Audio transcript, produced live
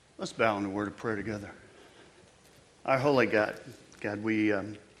Let's bow in a word of prayer together. Our holy God, we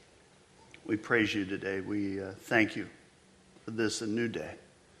praise you today. We thank you for this, a new day,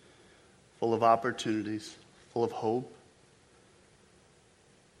 full of opportunities, full of hope.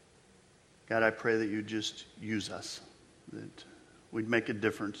 God, I pray that you just use us, that we'd make a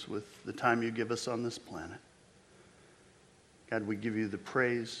difference with the time you give us on this planet. God, we give you the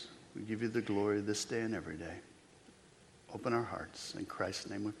praise, we give you the glory this day and every day. Open our hearts. In Christ's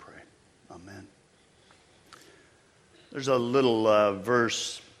name we pray. Amen. There's a little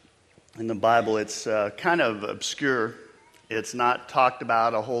verse in the Bible. It's kind of obscure. It's not talked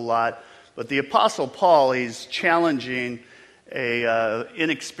about a whole lot. But the Apostle Paul, he's challenging a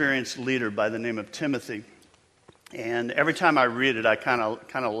inexperienced leader by the name of Timothy. And every time I read it, I kind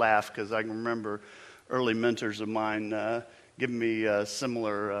of laugh because I can remember early mentors of mine giving me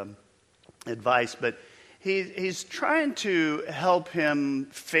similar advice. But he's trying to help him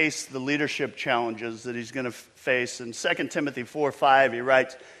face the leadership challenges that he's going to face. In 2 Timothy 4:5, he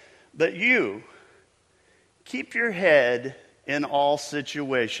writes, "But you, keep your head in all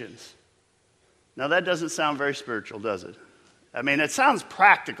situations." Now that doesn't sound very spiritual, does it? I mean, it sounds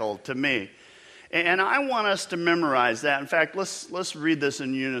practical to me. And I want us to memorize that. In fact, let's read this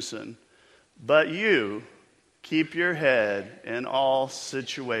in unison. "But you, keep your head in all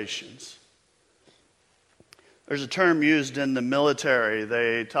situations." There's a term used in the military.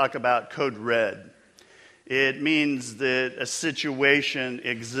 They talk about code red. It means that a situation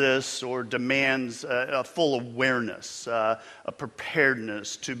exists or demands a full awareness, a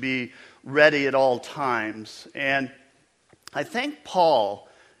preparedness to be ready at all times. And I think Paul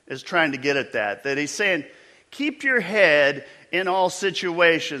is trying to get at that he's saying, keep your head in all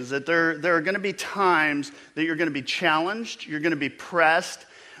situations, that there are going to be times that you're going to be challenged, you're going to be pressed.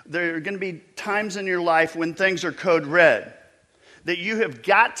 There are going to be times in your life when things are code red, that you have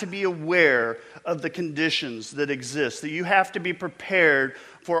got to be aware of the conditions that exist, that you have to be prepared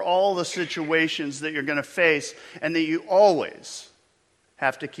for all the situations that you're going to face, and that you always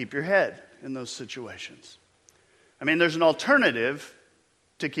have to keep your head in those situations. I mean, there's an alternative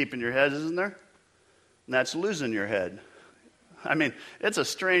to keeping your head, isn't there? And that's losing your head. I mean, it's a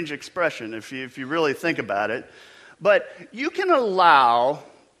strange expression if you really think about it. But you can allow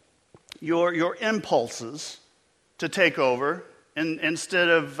your impulses to take over instead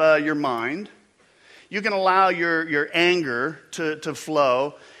of your mind. You can allow your anger to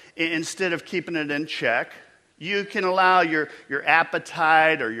flow instead of keeping it in check. You can allow your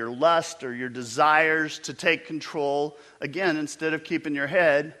appetite or your lust or your desires to take control, again, instead of keeping your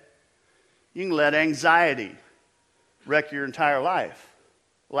head. You can let anxiety wreck your entire life.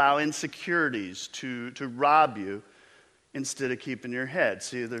 Allow insecurities to rob you instead of keeping your head.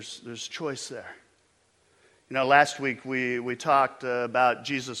 See, there's choice there. You know, last week we talked about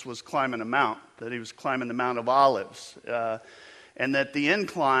Jesus was climbing a mount, that he was climbing the Mount of Olives, and that the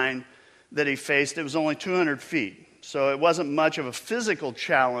incline that he faced, it was only 200 feet. So it wasn't much of a physical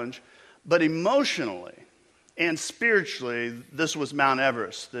challenge, but emotionally and spiritually, this was Mount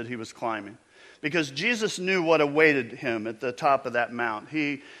Everest that he was climbing. Because Jesus knew what awaited him at the top of that mount.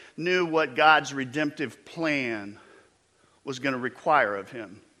 He knew what God's redemptive plan was going to require of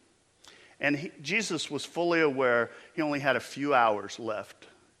him. And Jesus was fully aware he only had a few hours left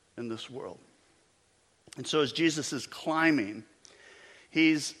in this world. And so as Jesus is climbing,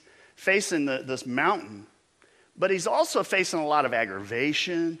 he's facing this mountain, but he's also facing a lot of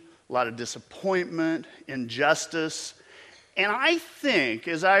aggravation, a lot of disappointment, injustice. And I think,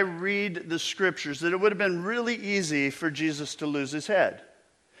 as I read the scriptures, that it would have been really easy for Jesus to lose his head.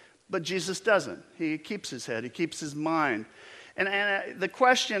 But Jesus doesn't. He keeps his head. He keeps his mind. And the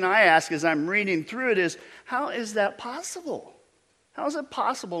question I ask as I'm reading through it is, how is that possible? How is it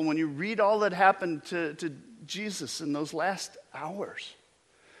possible when you read all that happened to Jesus in those last hours?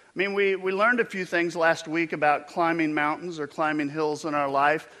 I mean, we learned a few things last week about climbing mountains or climbing hills in our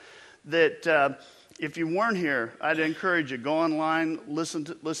life that if you weren't here, I'd encourage you, go online, listen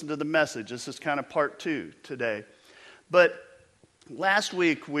to the message. This is kind of part 2 today. But last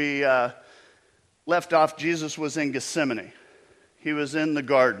week we left off, Jesus was in Gethsemane. He was in the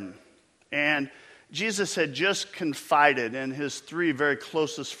garden. And Jesus had just confided in his 3 very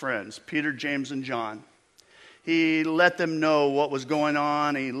closest friends, Peter, James, and John. He let them know what was going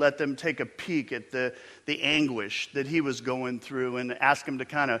on. He let them take a peek at the anguish that he was going through and asked them to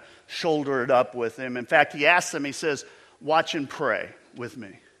kind of shoulder it up with him. In fact, he asked them, he says, watch and pray with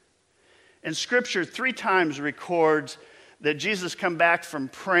me. And Scripture 3 times records that Jesus come back from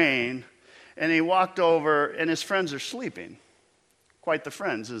praying and he walked over and his friends are sleeping. Quite the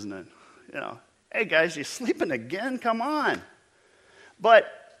friends, isn't it? You know, hey guys, you sleeping again? Come on. But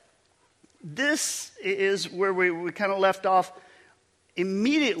this is where we kind of left off.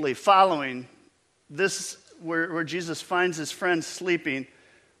 Immediately following this, where Jesus finds his friends sleeping,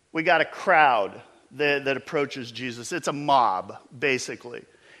 we got a crowd that approaches Jesus. It's a mob, basically.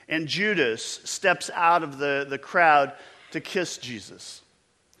 And Judas steps out of the crowd to kiss Jesus.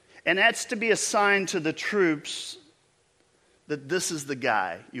 And that's to be a sign to the troops that this is the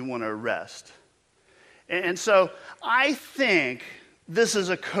guy you want to arrest. And so I think this is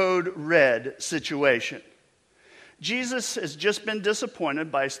a code red situation. Jesus has just been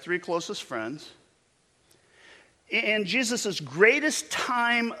disappointed by his three closest friends. In Jesus' greatest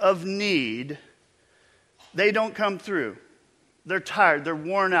time of need, they don't come through. They're tired. They're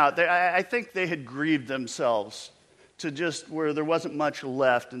worn out. I think they had grieved themselves to just where there wasn't much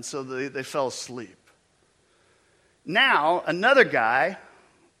left, and so they fell asleep. Now, another guy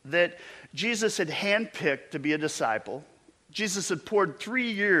that Jesus had handpicked to be a disciple. Jesus had poured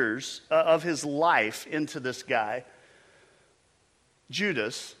 3 years of his life into this guy.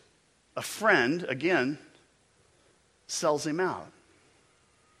 Judas, a friend, again, sells him out.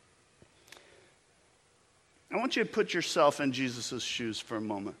 I want you to put yourself in Jesus' shoes for a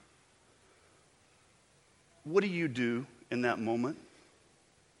moment. What do you do in that moment?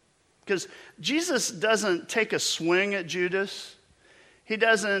 Because Jesus doesn't take a swing at Judas. He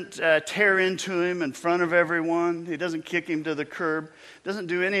doesn't tear into him in front of everyone. He doesn't kick him to the curb. Doesn't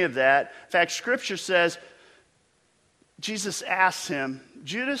do any of that. In fact, Scripture says, Jesus asks him,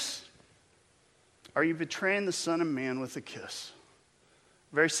 Judas, are you betraying the Son of Man with a kiss?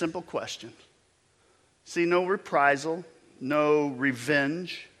 Very simple question. See, no reprisal, no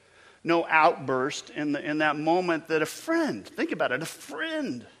revenge, no outburst in that moment that a friend, think about it, a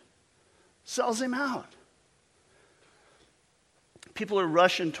friend sells him out. People are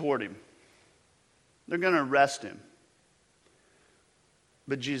rushing toward him. They're going to arrest him.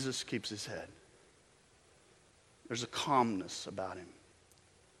 But Jesus keeps his head. There's a calmness about him.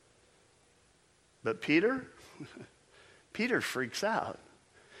 But Peter, Peter freaks out.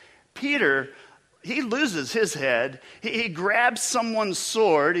 Peter, he loses his head. He grabs someone's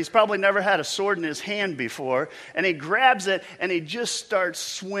sword. He's probably never had a sword in his hand before. And he grabs it and he just starts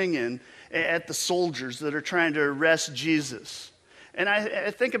swinging at the soldiers that are trying to arrest Jesus. And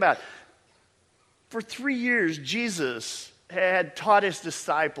I think about it. For 3 years, Jesus had taught his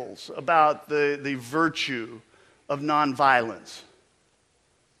disciples about the virtue of nonviolence.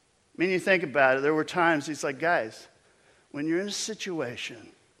 I mean, you think about it, there were times he's like, guys, when you're in a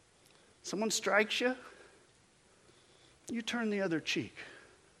situation, someone strikes you, you turn the other cheek.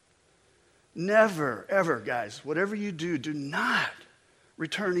 Never, ever, guys, whatever you do, do not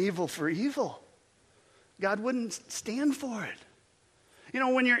return evil for evil. God wouldn't stand for it. You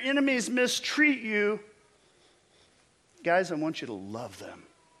know, when your enemies mistreat you, guys, I want you to love them.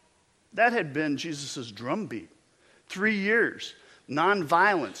 That had been Jesus' drumbeat. 3 years,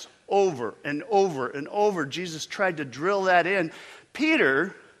 nonviolence, over and over and over. Jesus tried to drill that in.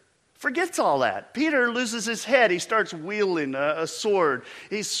 Peter forgets all that. Peter loses his head. He starts wielding a sword.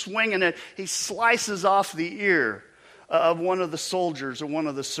 He's swinging it. He slices off the ear of one of the soldiers or one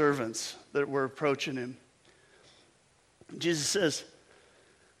of the servants that were approaching him. Jesus says,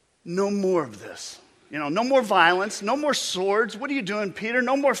 no more of this. You know, no more violence, no more swords. What are you doing, Peter?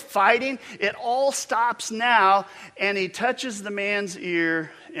 No more fighting. It all stops now. And he touches the man's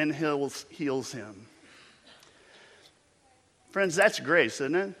ear and heals him. Friends, that's grace,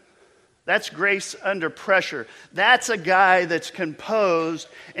 isn't it? That's grace under pressure. That's a guy that's composed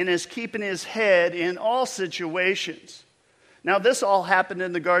and is keeping his head in all situations. Now, this all happened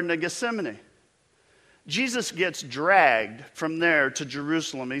in the Garden of Gethsemane. Jesus gets dragged from there to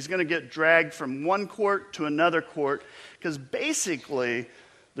Jerusalem. He's going to get dragged from one court to another court because basically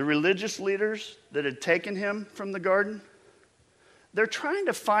the religious leaders that had taken him from the garden, they're trying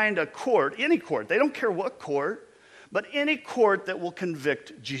to find a court, any court, they don't care what court, but any court that will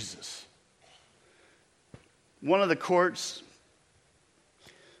convict Jesus. One of the courts,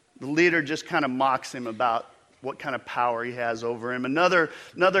 the leader just kind of mocks him about what kind of power he has over him. Another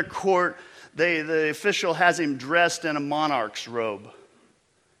court, the official has him dressed in a monarch's robe.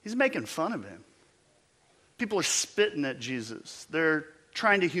 He's making fun of him. People are spitting at Jesus. They're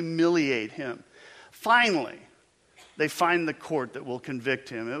trying to humiliate him. Finally, they find the court that will convict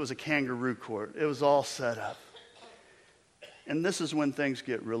him. It was a kangaroo court. It was all set up. And this is when things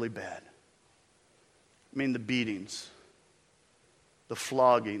get really bad. I mean, the beatings, the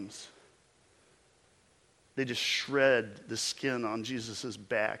floggings. They just shred the skin on Jesus'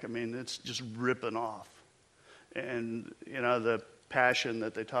 back. I mean, it's just ripping off. And, you know, the passion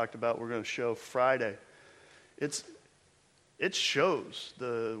that they talked about we're going to show Friday, it's it shows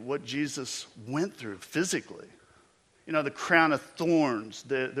what Jesus went through physically. You know, the crown of thorns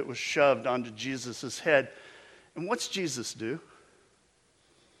that was shoved onto Jesus' head. And what's Jesus do?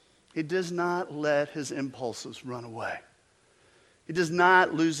 He does not let his impulses run away. He does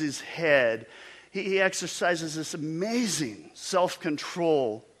not lose his head. He exercises this amazing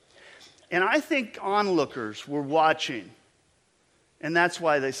self-control. And I think onlookers were watching. And that's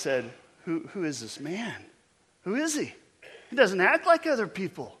why they said, who is this man? Who is he? He doesn't act like other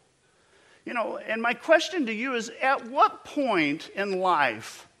people. You know, and my question to you is, at what point in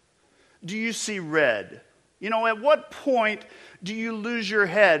life do you see red? You know, at what point do you lose your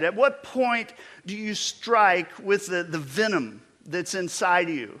head? At what point do you strike with the venom that's inside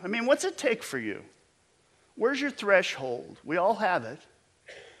of you? I mean, what's it take for you? Where's your threshold? We all have it.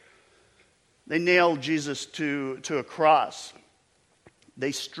 They nailed Jesus to a cross.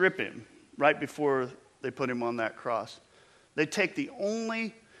 They strip him right before they put him on that cross. They take the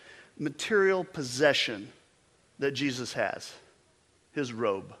only material possession that Jesus has, his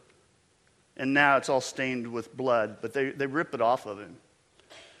robe. And now it's all stained with blood, but they rip it off of him.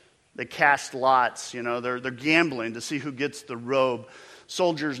 They cast lots, you know, they're gambling to see who gets the robe.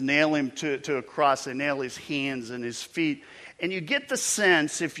 Soldiers nail him to a cross. They nail his hands and his feet. And you get the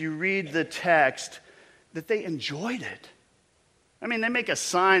sense, if you read the text, that they enjoyed it. I mean, they make a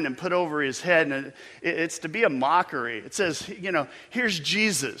sign and put over his head, and it's to be a mockery. It says, you know, here's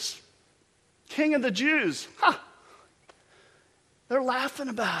Jesus, King of the Jews. They're laughing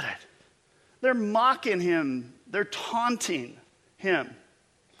about it. They're mocking him. They're taunting him.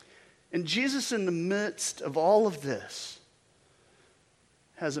 And Jesus, in the midst of all of this,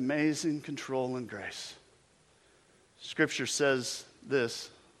 has amazing control and grace. Scripture says this,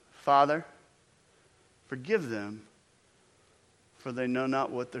 Father, forgive them, for they know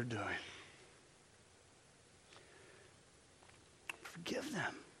not what they're doing. Forgive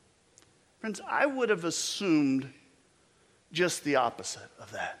them. Friends, I would have assumed just the opposite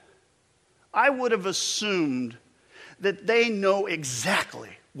of that. I would have assumed that they know exactly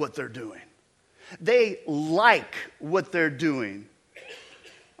what they're doing. They like what they're doing.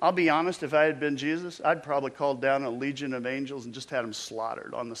 I'll be honest, if I had been Jesus, I'd probably called down a legion of angels and just had them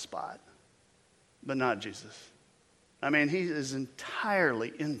slaughtered on the spot. But not Jesus. I mean, he is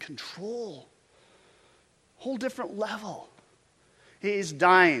entirely in control. Whole different level. He's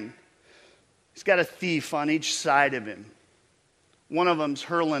dying. He's got a thief on each side of him. One of them's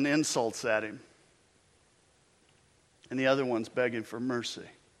hurling insults at him. And the other one's begging for mercy.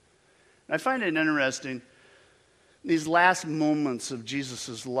 And I find it interesting, these last moments of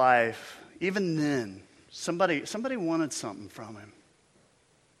Jesus' life, even then, somebody wanted something from him.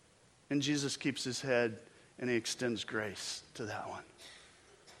 And Jesus keeps his head and he extends grace to that one.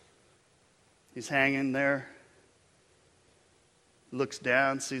 He's hanging there, looks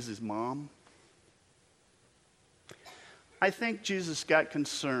down, sees his mom. I think Jesus got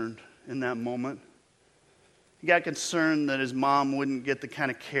concerned in that moment. He got concerned that his mom wouldn't get the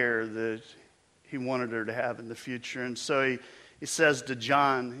kind of care that he wanted her to have in the future. And so he says to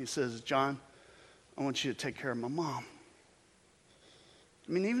John, he says, John, I want you to take care of my mom.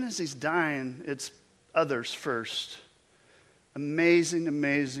 I mean, even as he's dying, it's others first. Amazing,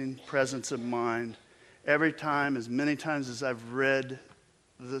 amazing presence of mind. Every time, as many times as I've read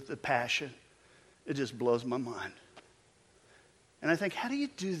the Passion, it just blows my mind. And I think, how do you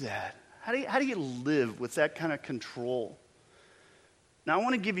do that? How do you live with that kind of control? Now, I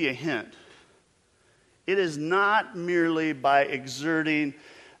want to give you a hint. It is not merely by exerting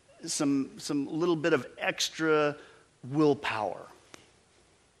some little bit of extra willpower.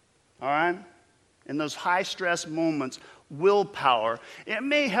 All right? In those high-stress moments, willpower, it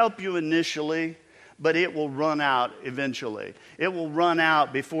may help you initially, but it will run out eventually. It will run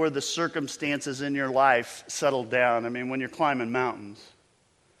out before the circumstances in your life settle down. I mean, when you're climbing mountains.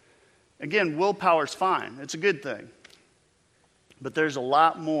 Again, willpower's fine. It's a good thing. But there's a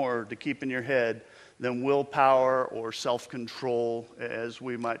lot more to keep in your head than willpower or self-control, as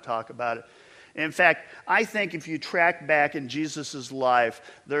we might talk about it. In fact, I think if you track back in Jesus' life,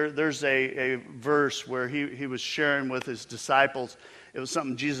 there's a verse where he was sharing with his disciples. It was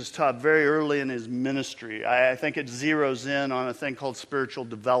something Jesus taught very early in his ministry. I think it zeroes in on a thing called spiritual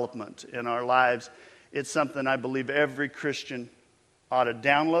development in our lives. It's something I believe every Christian ought to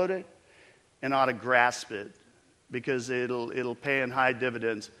download it and ought to grasp it because it'll pay in high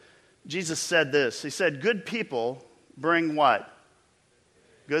dividends. Jesus said this. He said, good people bring what?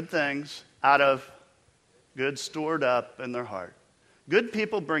 Good things out of good stored up in their heart. Good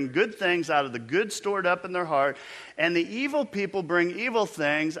people bring good things out of the good stored up in their heart, and the evil people bring evil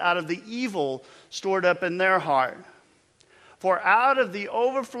things out of the evil stored up in their heart. For out of the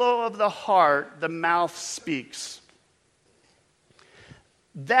overflow of the heart, the mouth speaks.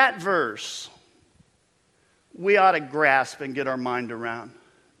 That verse, we ought to grasp and get our mind around,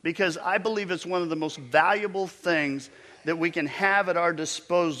 because I believe it's one of the most valuable things that we can have at our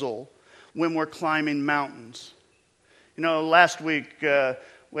disposal when we're climbing mountains. You know, last week we had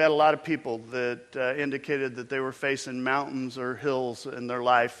a lot of people that indicated that they were facing mountains or hills in their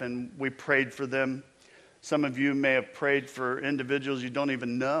life, and we prayed for them. Some of you may have prayed for individuals you don't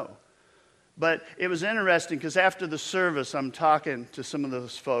even know. But it was interesting because after the service, I'm talking to some of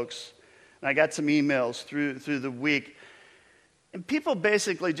those folks, and I got some emails through the week. And people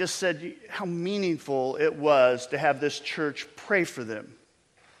basically just said how meaningful it was to have this church pray for them.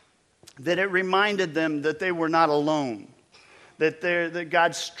 That it reminded them that they were not alone. That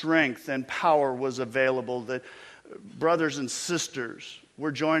God's strength and power was available. That brothers and sisters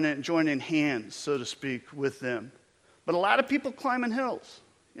were joining hands, so to speak, with them. But a lot of people climbing hills.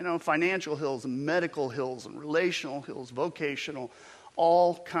 You know, financial hills and medical hills and relational hills, vocational,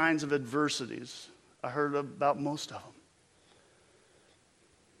 all kinds of adversities. I heard about most of them.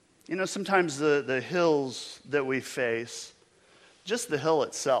 You know, sometimes the hills that we face, just the hill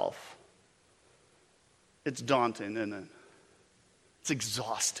itself, it's daunting, isn't it? It's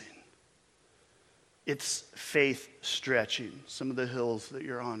exhausting. It's faith stretching, some of the hills that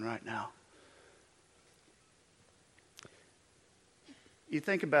you're on right now. You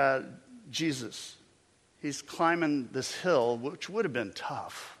think about Jesus. He's climbing this hill, which would have been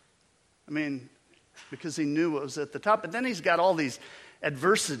tough. I mean, because he knew what was at the top. But then he's got all these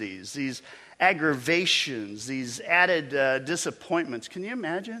adversities, these aggravations, these added disappointments. Can you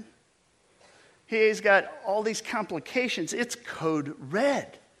imagine? He's got all these complications. It's code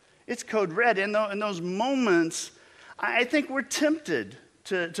red. It's code red. In those moments, I think we're tempted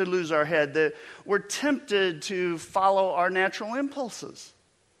to lose our head. That we're tempted to follow our natural impulses.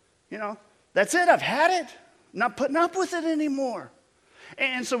 You know, that's it. I've had it. I'm not putting up with it anymore.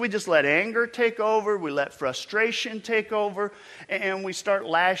 And so we just let anger take over. We let frustration take over. And we start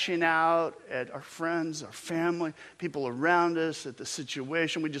lashing out at our friends, our family, people around us, at the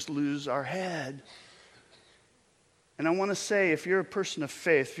situation. We just lose our head. And I want to say, if you're a person of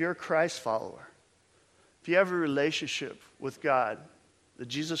faith, if you're a Christ follower, if you have a relationship with God that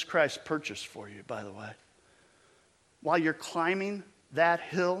Jesus Christ purchased for you, by the way, while you're climbing that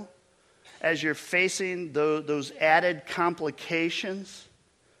hill, as you're facing those added complications,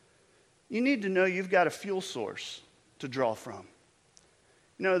 you need to know you've got a fuel source to draw from.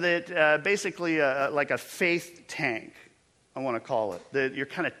 You know, that basically like a faith tank, I want to call it, that you're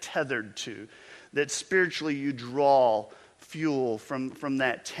kind of tethered to, that spiritually you draw fuel from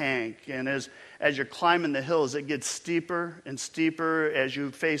that tank. And as you're climbing the hills, it gets steeper and steeper as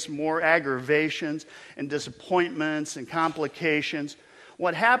you face more aggravations and disappointments and complications.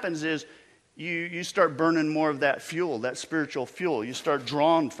 What happens is you start burning more of that fuel, that spiritual fuel. You start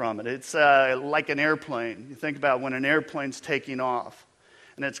drawing from it. It's like an airplane. You think about when an airplane's taking off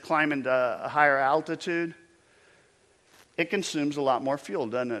and it's climbing to a higher altitude, it consumes a lot more fuel,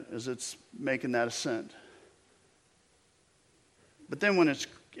 doesn't it, as it's making that ascent. But then when it's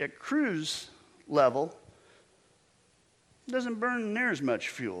at cruise level, it doesn't burn near as much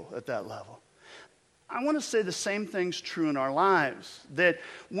fuel at that level. I want to say the same thing's true in our lives. That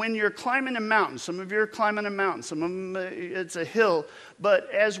when you're climbing a mountain, some of you are climbing a mountain, some of them it's a hill, but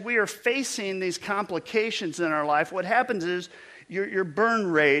as we are facing these complications in our life, what happens is your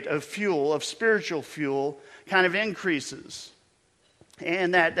burn rate of fuel, of spiritual fuel, kind of increases.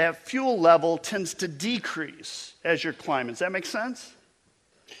 And that fuel level tends to decrease as you're climbing. Does that make sense?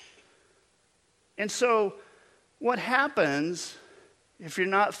 And so what happens if you're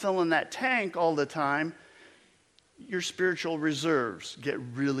not filling that tank all the time, your spiritual reserves get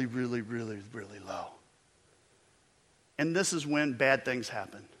really, really, really, really low. And this is when bad things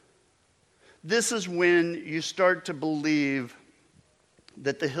happen. This is when you start to believe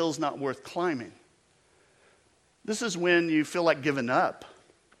that the hill's not worth climbing. This is when you feel like giving up.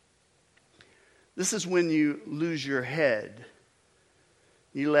 This is when you lose your head.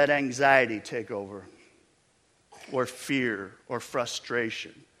 You let anxiety take over, or fear, or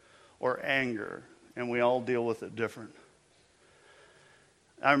frustration, or anger, and we all deal with it different.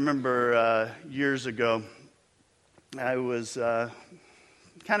 I remember years ago, I was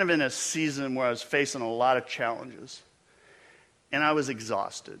kind of in a season where I was facing a lot of challenges, and I was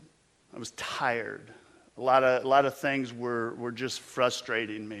exhausted. I was tired. A lot of things were just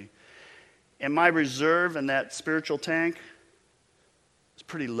frustrating me. And my reserve in that spiritual tank is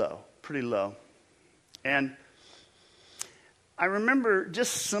pretty low. And I remember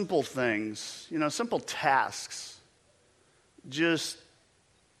just simple things, simple tasks just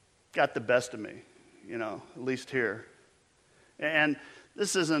got the best of me, at least here. And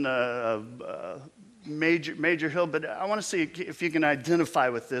this isn't a major hill, but I want to see if you can identify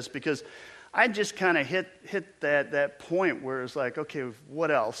with this, because I just kind of hit that point where it's like, okay,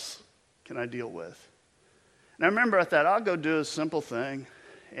 what else can I deal with? And I remember I thought, I'll go do a simple thing.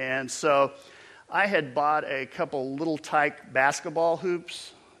 And so I had bought a couple little tyke basketball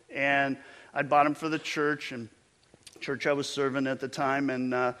hoops, and I'd bought them for the church I was serving at the time.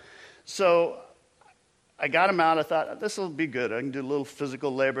 And so I got them out. I thought, this will be good. I can do a little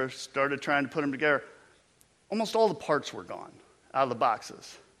physical labor. Started trying to put them together. Almost all the parts were gone out of the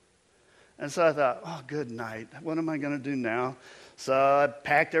boxes. And so I thought, oh, good night. What am I going to do now? So I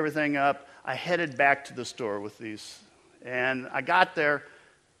packed everything up. I headed back to the store with these. And I got there.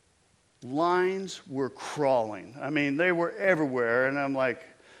 Lines were crawling. I mean, they were everywhere. And I'm like,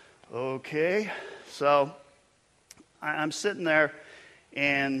 okay. So I'm sitting there,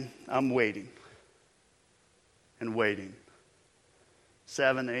 and I'm waiting. And waiting.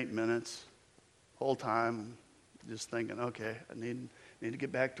 7, 8 minutes. Whole time, just thinking, okay, I need to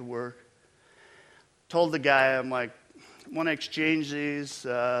get back to work. Told the guy, I'm like, I want to exchange these.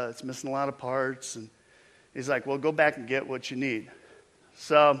 It's missing a lot of parts. And he's like, well, go back and get what you need.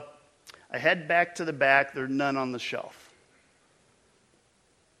 So I head back to the back. There are none on the shelf.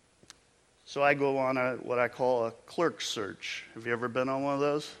 So I go on what I call a clerk search. Have you ever been on one of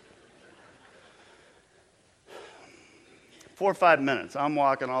those? 4 or 5 minutes. I'm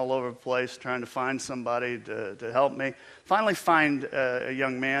walking all over the place trying to find somebody to help me. Finally find a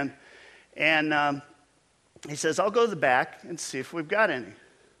young man. And he says, I'll go to the back and see if we've got any.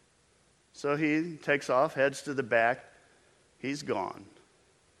 So he takes off, heads to the back. He's gone.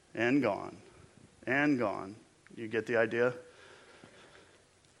 And gone. And gone. You get the idea?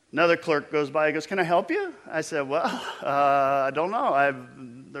 Another clerk goes by. He goes, can I help you? I said, well, I don't know.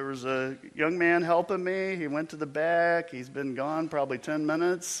 There was a young man helping me. He went to the back. He's been gone probably 10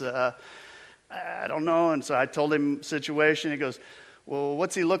 minutes. I don't know. And so I told him the situation. He goes, well,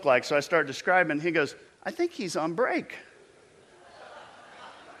 what's he look like? So I start describing. He goes, I think he's on break.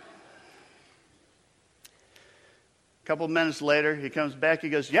 A couple of minutes later, he comes back. He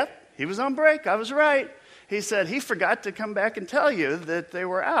goes, yep, he was on break. I was right. He said he forgot to come back and tell you that they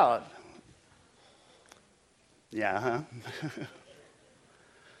were out. Yeah, huh?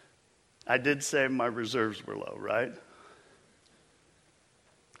 I did say my reserves were low, right?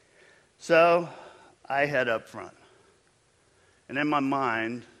 So I head up front. And in my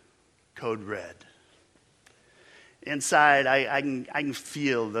mind, code red. Inside, I can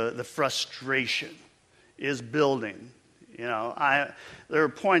feel the frustration is building. There are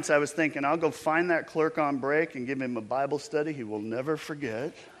points I was thinking, I'll go find that clerk on break and give him a Bible study he will never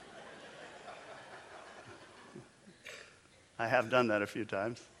forget. I have done that a few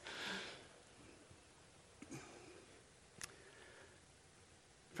times.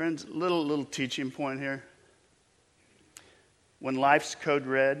 Friends, little teaching point here. When life's code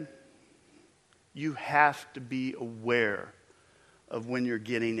red, you have to be aware of when you're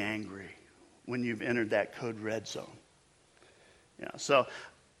getting angry, when you've entered that code red zone. So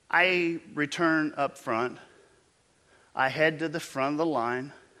I return up front. I head to the front of the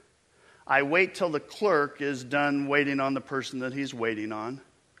line. I wait till the clerk is done waiting on the person that he's waiting on.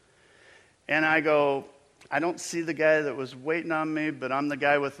 And I go, I don't see the guy that was waiting on me, but I'm the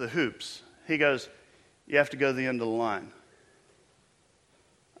guy with the hoops. He goes, you have to go to the end of the line.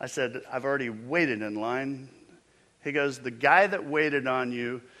 I said, I've already waited in line. He goes, the guy that waited on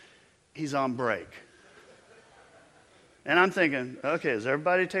you, he's on break. And I'm thinking, okay, does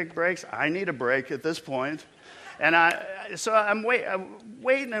everybody take breaks? I need a break at this point. And I'm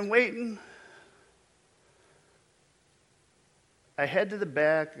waiting and waiting. I head to the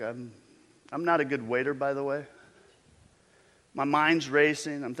back. I'm not a good waiter, by the way. My mind's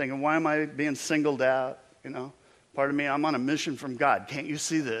racing. I'm thinking, why am I being singled out? Part of me, I'm on a mission from God. Can't you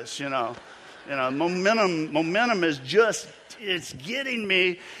see this? Momentum is just, it's getting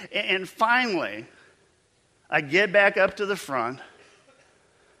me. And finally, I get back up to the front.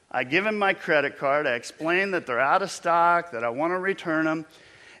 I give him my credit card. I explain that they're out of stock, that I want to return them.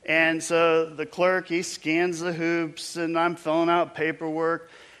 And so the clerk, he scans the hoops, and I'm filling out paperwork.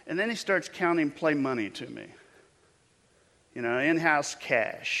 And then he starts counting play money to me. In-house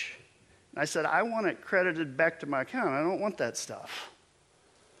cash. And I said, I want it credited back to my account. I don't want that stuff.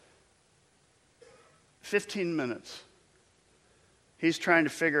 15 minutes. He's trying to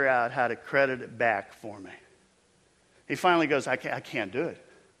figure out how to credit it back for me. He finally goes, I can't do it.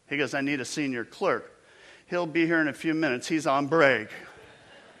 He goes, I need a senior clerk. He'll be here in a few minutes. He's on break.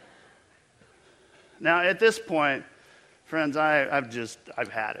 Now, at this point, Friends, I've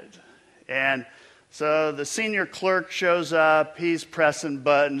had it. And so the senior clerk shows up. He's pressing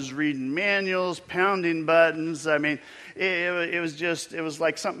buttons, reading manuals, pounding buttons. I mean, it was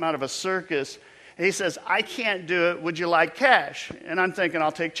like something out of a circus. And he says, I can't do it. Would you like cash? And I'm thinking,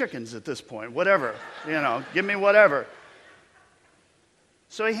 I'll take chickens at this point. Whatever. Give me whatever.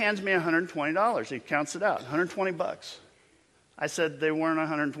 So he hands me $120. He counts it out, $120. I said they weren't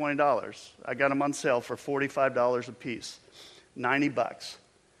 $120. I got them on sale for $45 a piece, $90.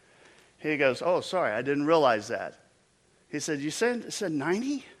 He goes, oh, sorry, I didn't realize that. He said, you said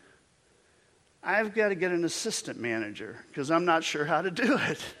 90? I've got to get an assistant manager because I'm not sure how to do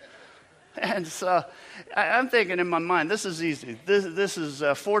it. And so I'm thinking in my mind, this is easy. This is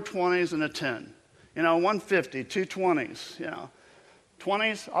 4 20s and a 10. 150, 2 20s,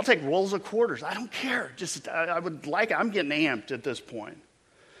 20s, I'll take rolls of quarters. I don't care. I would like it. I'm getting amped at this point.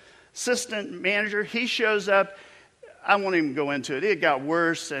 Assistant manager, he shows up. I won't even go into it. It got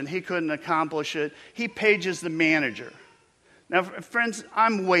worse, and he couldn't accomplish it. He pages the manager. Now, friends,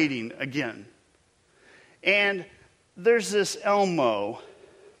 I'm waiting again. And there's this Elmo.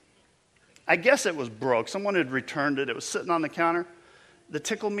 I guess it was broke. Someone had returned it. It was sitting on the counter. The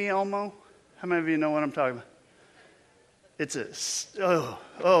Tickle Me Elmo. How many of you know what I'm talking about? It's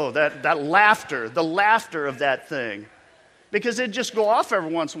that laughter, the laughter of that thing. Because it'd just go off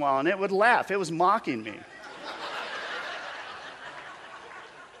every once in a while, and it would laugh. It was mocking me.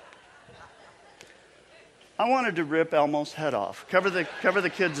 I wanted to rip Elmo's head off, cover the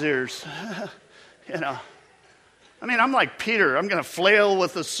kid's ears. I mean, I'm like Peter. I'm going to flail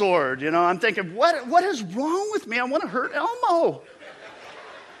with the sword. I'm thinking, what is wrong with me? I want to hurt Elmo.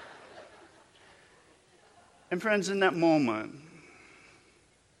 And friends, in that moment,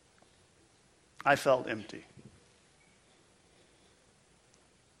 I felt empty.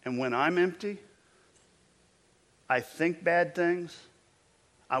 And when I'm empty, I think bad things.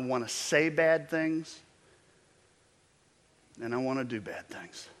 I want to say bad things. And I want to do bad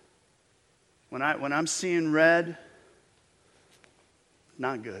things. When I'm seeing red,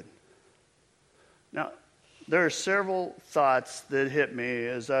 not good. Now, there are several thoughts that hit me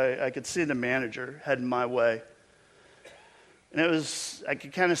as I could see the manager heading my way. And I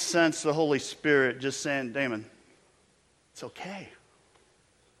could kind of sense the Holy Spirit just saying, Damon, it's okay.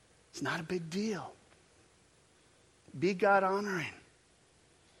 It's not a big deal. Be God honoring.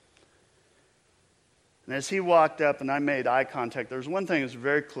 And as he walked up and I made eye contact, there was one thing that's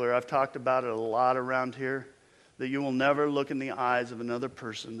very clear. I've talked about it a lot around here, that you will never look in the eyes of another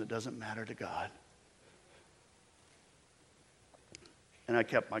person that doesn't matter to God. And I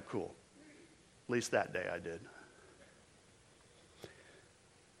kept my cool. At least that day I did.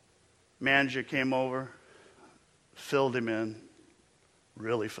 Manager came over, filled him in,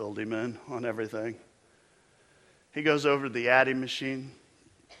 really filled him in on everything. He goes over to the adding machine,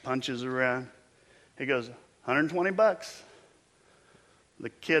 punches around. He goes, $120. The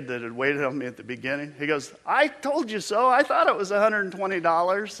kid that had waited on me at the beginning, he goes, I told you so. I thought it was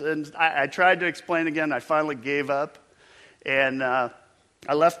 $120. And I tried to explain again. I finally gave up. And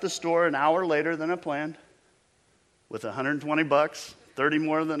I left the store an hour later than I planned with $120, 30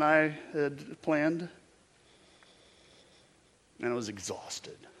 more than I had planned. And I was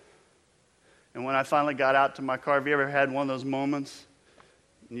exhausted. And when I finally got out to my car, have you ever had one of those moments?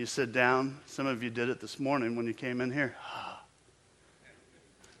 And you sit down. Some of you did it this morning when you came in here.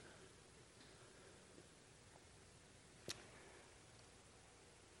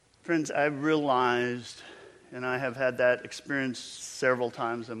 Friends, I realized, and I have had that experience several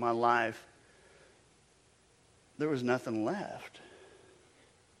times in my life, there was nothing left.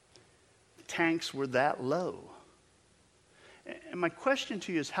 The tanks were that low. And my question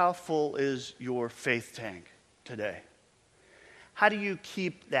to you is, how full is your faith tank today? How do you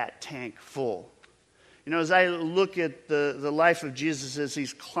keep that tank full? As I look at the life of Jesus as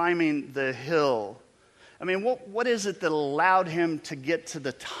he's climbing the hill, I mean, what is it that allowed him to get to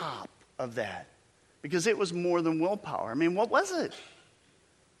the top of that? Because it was more than willpower. I mean, what was it?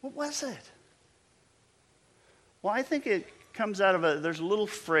 What was it? Well, I think it comes out of there's a little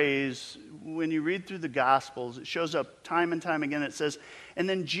phrase when you read through the Gospels. It shows up time and time again. It says, and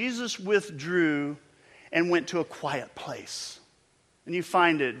then Jesus withdrew and went to a quiet place. And you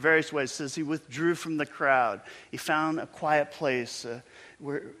find it various ways. It says he withdrew from the crowd. He found a quiet place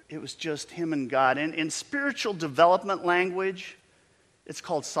where it was just him and God. And in spiritual development language, it's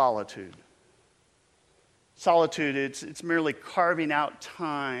called solitude. Solitude, it's merely carving out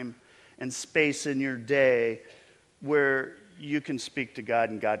time and space in your day where you can speak to God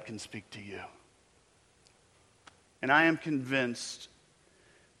and God can speak to you. And I am convinced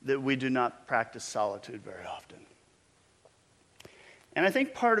that we do not practice solitude very often. And I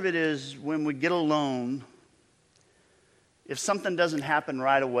think part of it is when we get alone, if something doesn't happen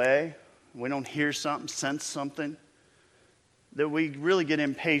right away, we don't hear something, sense something, that we really get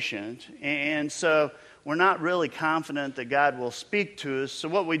impatient. And so we're not really confident that God will speak to us. So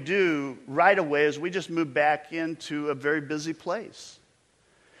what we do right away is we just move back into a very busy place.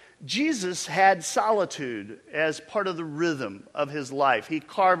 Jesus had solitude as part of the rhythm of his life. He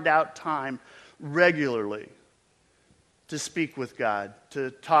carved out time regularly to speak with God,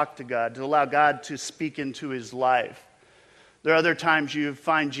 to talk to God, to allow God to speak into his life. There are other times you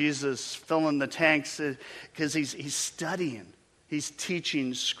find Jesus filling the tanks because he's studying. He's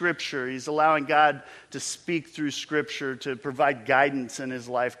teaching Scripture. He's allowing God to speak through Scripture, to provide guidance in his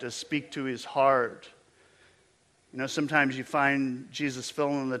life, to speak to his heart. You know, sometimes you find Jesus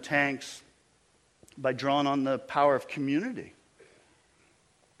filling the tanks by drawing on the power of community.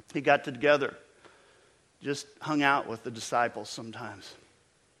 He got together, just hung out with the disciples sometimes.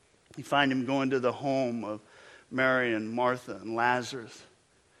 You find him going to the home of Mary and Martha and Lazarus,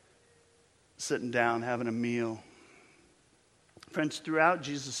 sitting down, having a meal. Friends, throughout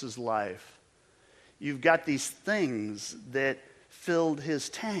Jesus' life, you've got these things that filled his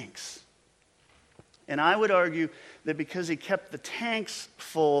tanks. And I would argue that because he kept the tanks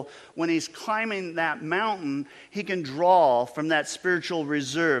full, when he's climbing that mountain, he can draw from that spiritual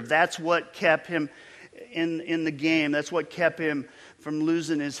reserve. That's what kept him in the game. That's what kept him from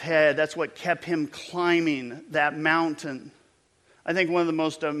losing his head. That's what kept him climbing that mountain. I think one of the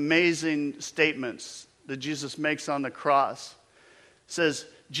most amazing statements that Jesus makes on the cross says,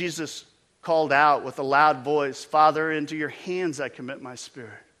 Jesus called out with a loud voice, "Father, into your hands I commit my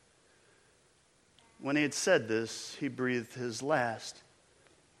spirit." When he had said this, he breathed his last.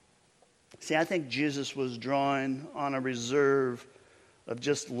 See, I think Jesus was drawing on a reserve of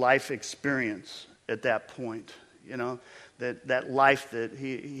just life experience at that point. You know, that life that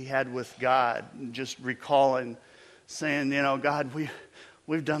he had with God, and just recalling, saying, you know, God,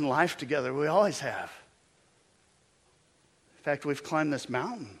 we've done life together. We always have. In fact, we've climbed this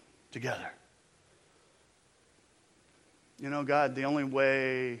mountain together. You know, God, the only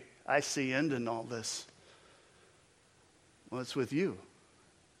way I see ending all this, well, it's with you.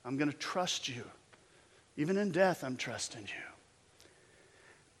 I'm going to trust you. Even in death, I'm trusting you.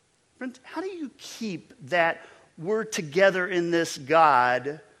 Friends, how do you keep that we're together in this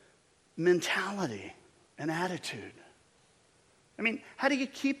God mentality and attitude? I mean, how do you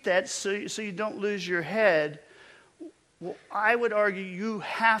keep that so you don't lose your head? Well, I would argue you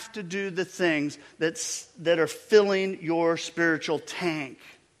have to do the things that are filling your spiritual tank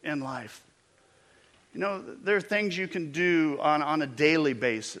in life. You know, there are things you can do on a daily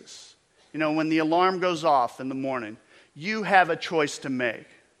basis. You know, when the alarm goes off in the morning, you have a choice to make.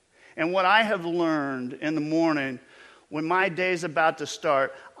 And what I have learned in the morning, when my day's about to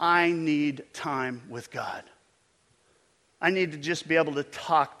start, I need time with God. I need to just be able to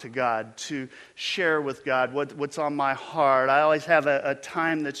talk to God, to share with God what's on my heart. I always have a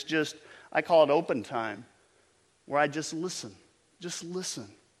time that's just, I call it open time, where I just listen. Just listen.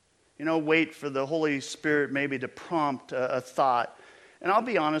 You know, wait for the Holy Spirit maybe to prompt a thought. And I'll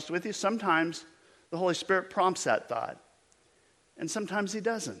be honest with you, sometimes the Holy Spirit prompts that thought. And sometimes he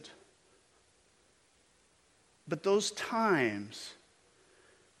doesn't. But those times,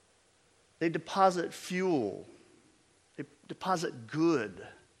 they deposit fuel. They deposit good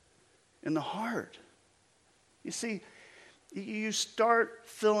in the heart. You see, you start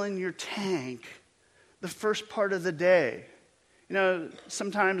filling your tank the first part of the day. You know,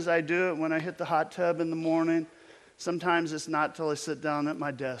 sometimes I do it when I hit the hot tub in the morning. Sometimes it's not till I sit down at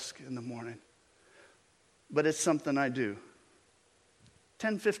my desk in the morning. But it's something I do.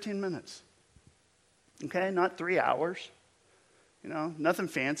 10, 15 minutes. Okay, not 3 hours. You know, nothing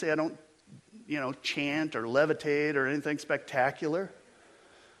fancy. I don't, chant or levitate or anything spectacular.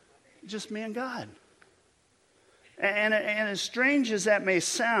 Just me and God. And as strange as that may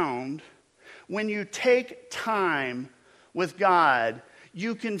sound, when you take time with God,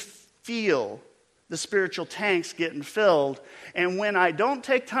 you can feel the spiritual tanks getting filled. And when I don't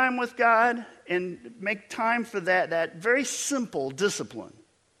take time with God and make time for that very simple discipline,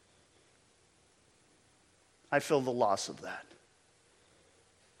 I feel the loss of that.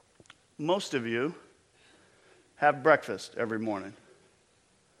 Most of you have breakfast every morning.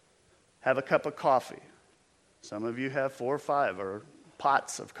 Have a cup of coffee. Some of you have 4 or 5 or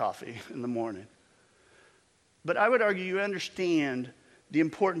pots of coffee in the morning. But I would argue you understand the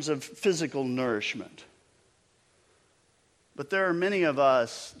importance of physical nourishment. But there are many of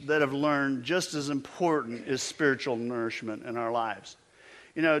us that have learned just as important is spiritual nourishment in our lives.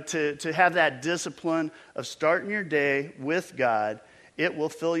 You know, to have that discipline of starting your day with God it will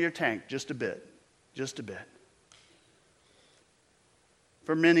fill your tank just a bit, just a bit.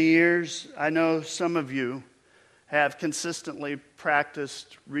 For many years, I know some of you have consistently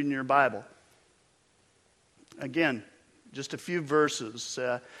practiced reading your Bible. Again, just a few verses,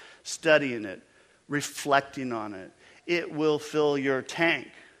 studying it, reflecting on it. It will fill your tank.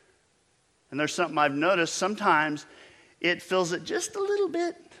 And there's something I've noticed. Sometimes it fills it just a little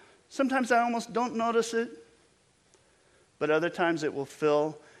bit. Sometimes I almost don't notice it. But other times it will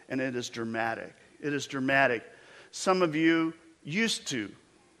fill, and it is dramatic. It is dramatic. Some of you used to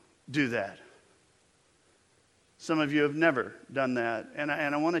do that. Some of you have never done that. And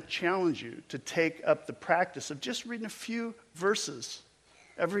I want to challenge you to take up the practice of just reading a few verses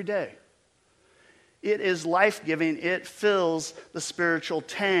every day. It is life-giving. It fills the spiritual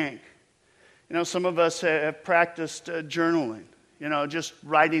tank. You know, some of us have practiced journaling, just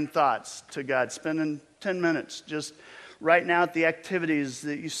writing thoughts to God, spending 10 minutes just writing out the activities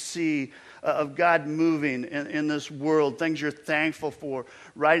that you see of God moving in this world, things you're thankful for,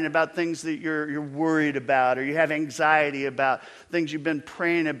 writing about things that you're worried about or you have anxiety about, things you've been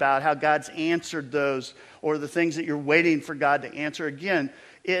praying about, how God's answered those, or the things that you're waiting for God to answer. Again,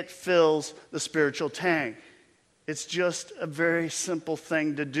 it fills the spiritual tank. It's just a very simple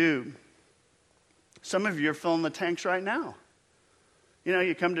thing to do. Some of you are filling the tanks right now.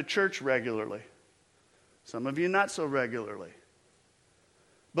 You come to church regularly. Some of you not so regularly.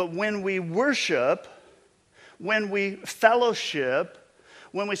 But when we worship, when we fellowship,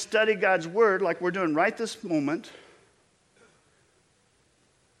 when we study God's Word, like we're doing right this moment,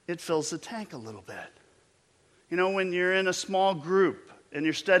 it fills the tank a little bit. When you're in a small group and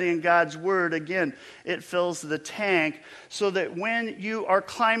you're studying God's Word, again, it fills the tank so that when you are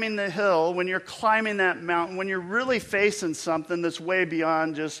climbing the hill, when you're climbing that mountain, when you're really facing something that's way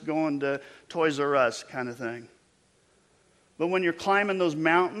beyond just going to Toys R Us kind of thing. But when you're climbing those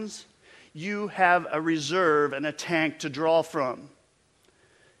mountains, you have a reserve and a tank to draw from.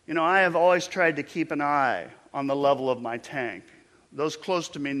 I have always tried to keep an eye on the level of my tank. Those close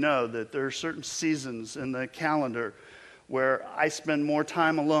to me know that there are certain seasons in the calendar where I spend more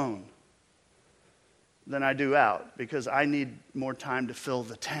time alone than I do out because I need more time to fill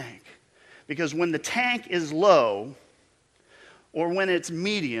the tank. Because when the tank is low or when it's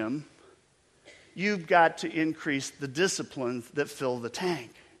medium, you've got to increase the disciplines that fill the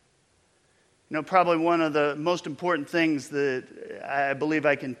tank. Probably one of the most important things that I believe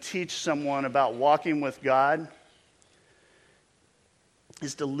I can teach someone about walking with God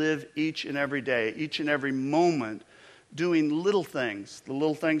is to live each and every day, each and every moment, doing little things, the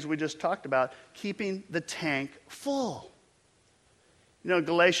little things we just talked about, keeping the tank full.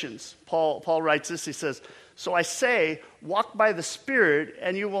 Galatians, Paul writes this, he says, "So I say, walk by the Spirit,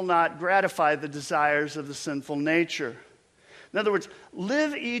 and you will not gratify the desires of the sinful nature." In other words,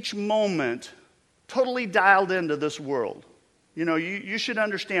 live each moment totally dialed into this world. You should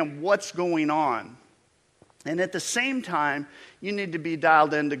understand what's going on. And at the same time, you need to be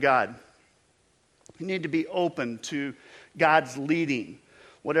dialed into God. You need to be open to God's leading,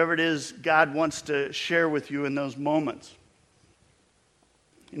 whatever it is God wants to share with you in those moments.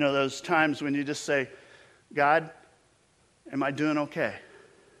 Those times when you just say, "God, am I doing okay?"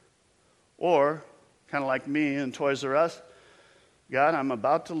 Or, kind of like me in Toys R Us, "God, I'm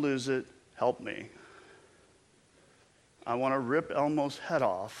about to lose it. Help me. I want to rip Elmo's head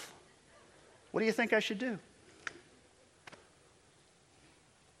off. What do you think I should do?"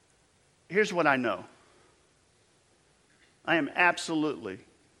 Here's what I know. I am absolutely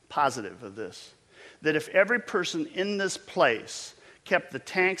positive of this. That if every person in this place kept the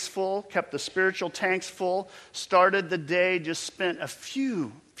tanks full, kept the spiritual tanks full, started the day, just spent a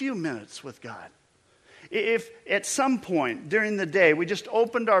few minutes with God. If at some point during the day we just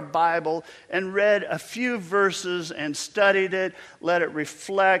opened our Bible and read a few verses and studied it, let it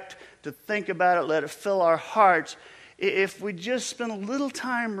reflect, to think about it, let it fill our hearts. If we just spent a little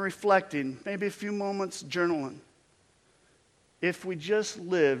time reflecting, maybe a few moments journaling, if we just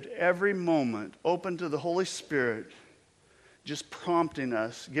lived every moment open to the Holy Spirit, just prompting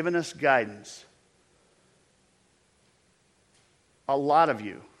us, giving us guidance, a lot of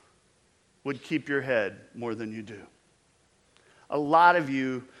you would keep your head more than you do. A lot of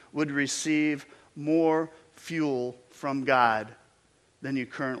you would receive more fuel from God than you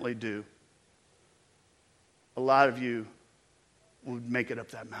currently do. A lot of you would make it up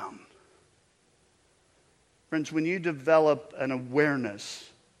that mountain. Friends, when you develop an awareness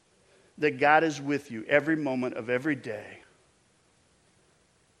that God is with you every moment of every day,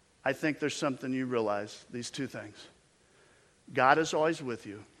 I think there's something you realize, these two things. God is always with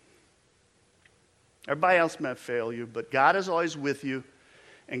you, Everybody else may fail you, but God is always with you,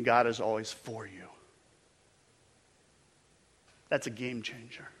 and God is always for you. That's a game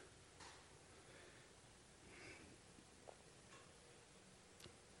changer.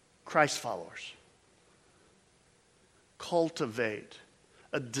 Christ followers, cultivate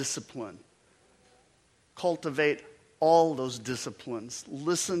a discipline. Cultivate all those disciplines.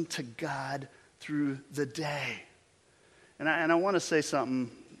 Listen to God through the day. And I want to say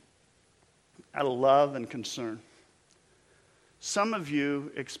something out of love and concern. Some of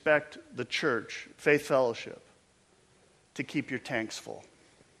you expect the church, Faith Fellowship, to keep your tanks full.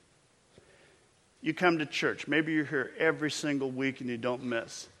 You come to church. Maybe you're here every single week and you don't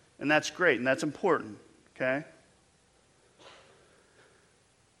miss. And that's great and that's important, okay?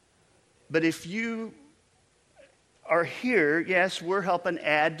 But if you are here, yes, we're helping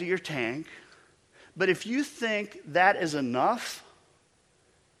add to your tank. But if you think that is enough,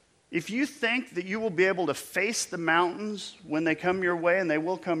 if you think that you will be able to face the mountains when they come your way, and they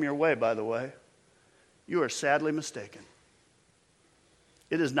will come your way, by the way, you are sadly mistaken.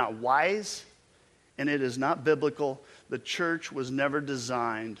 It is not wise, and it is not biblical. The church was never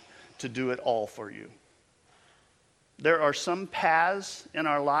designed to do it all for you. There are some paths in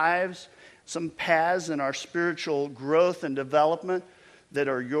our lives, some paths in our spiritual growth and development that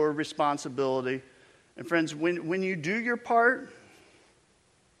are your responsibility. And friends, when you do your part,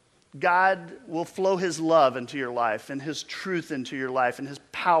 God will flow His love into your life and His truth into your life and His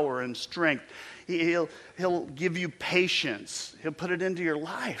power and strength. He'll give you patience. He'll put it into your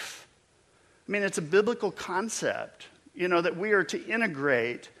life. I mean, it's a biblical concept, that we are to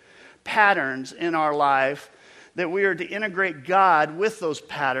integrate patterns in our life, that we are to integrate God with those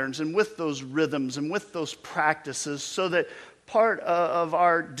patterns and with those rhythms and with those practices so that part of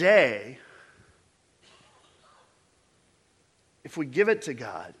our day, if we give it to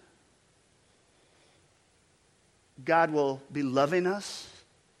God, God will be loving us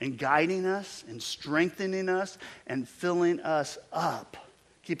and guiding us and strengthening us and filling us up,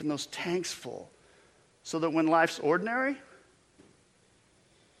 keeping those tanks full, so that when life's ordinary,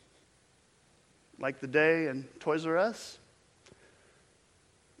 like the day in Toys R Us,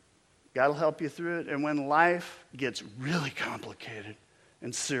 God will help you through it. And when life gets really complicated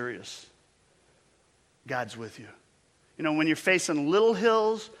and serious, God's with you. When you're facing little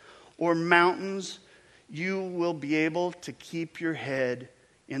hills or mountains, you will be able to keep your head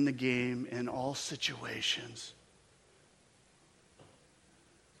in the game in all situations.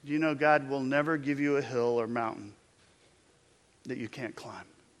 Do you know God will never give you a hill or mountain that you can't climb?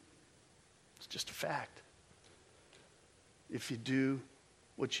 It's just a fact. If you do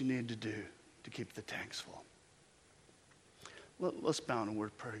what you need to do to keep the tanks full. Let's bow in a word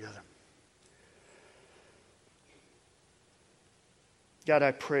of prayer together. God,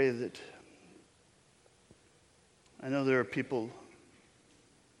 I pray that I know there are people,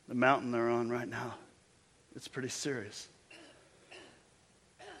 the mountain they're on right now, it's pretty serious.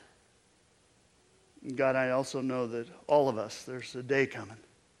 And God, I also know that all of us, there's a day coming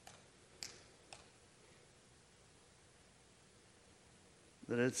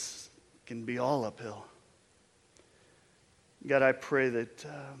that it can be all uphill. God, I pray that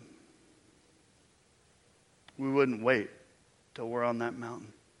we wouldn't wait till we're on that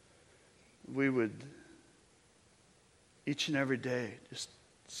mountain. We would, each and every day, just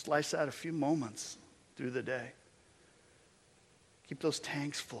slice out a few moments through the day. Keep those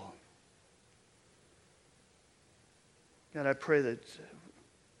tanks full. God, I pray that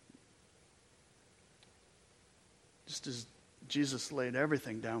just as Jesus laid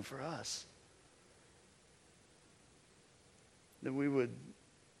everything down for us, that we would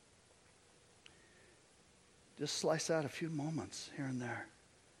just slice out a few moments here and there.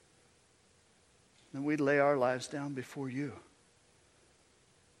 That we'd lay our lives down before you.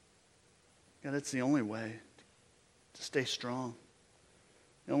 God, it's the only way to stay strong.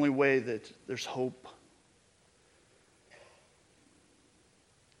 The only way that there's hope.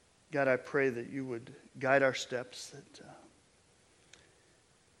 God, I pray that you would guide our steps, that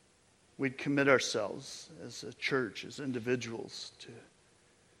we'd commit ourselves as a church, as individuals, to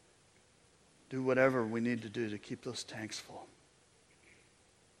do whatever we need to do to keep those tanks full.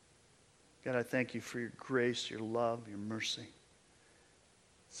 God, I thank you for your grace, your love, your mercy.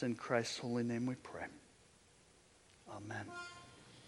 It's in Christ's holy name we pray. Amen.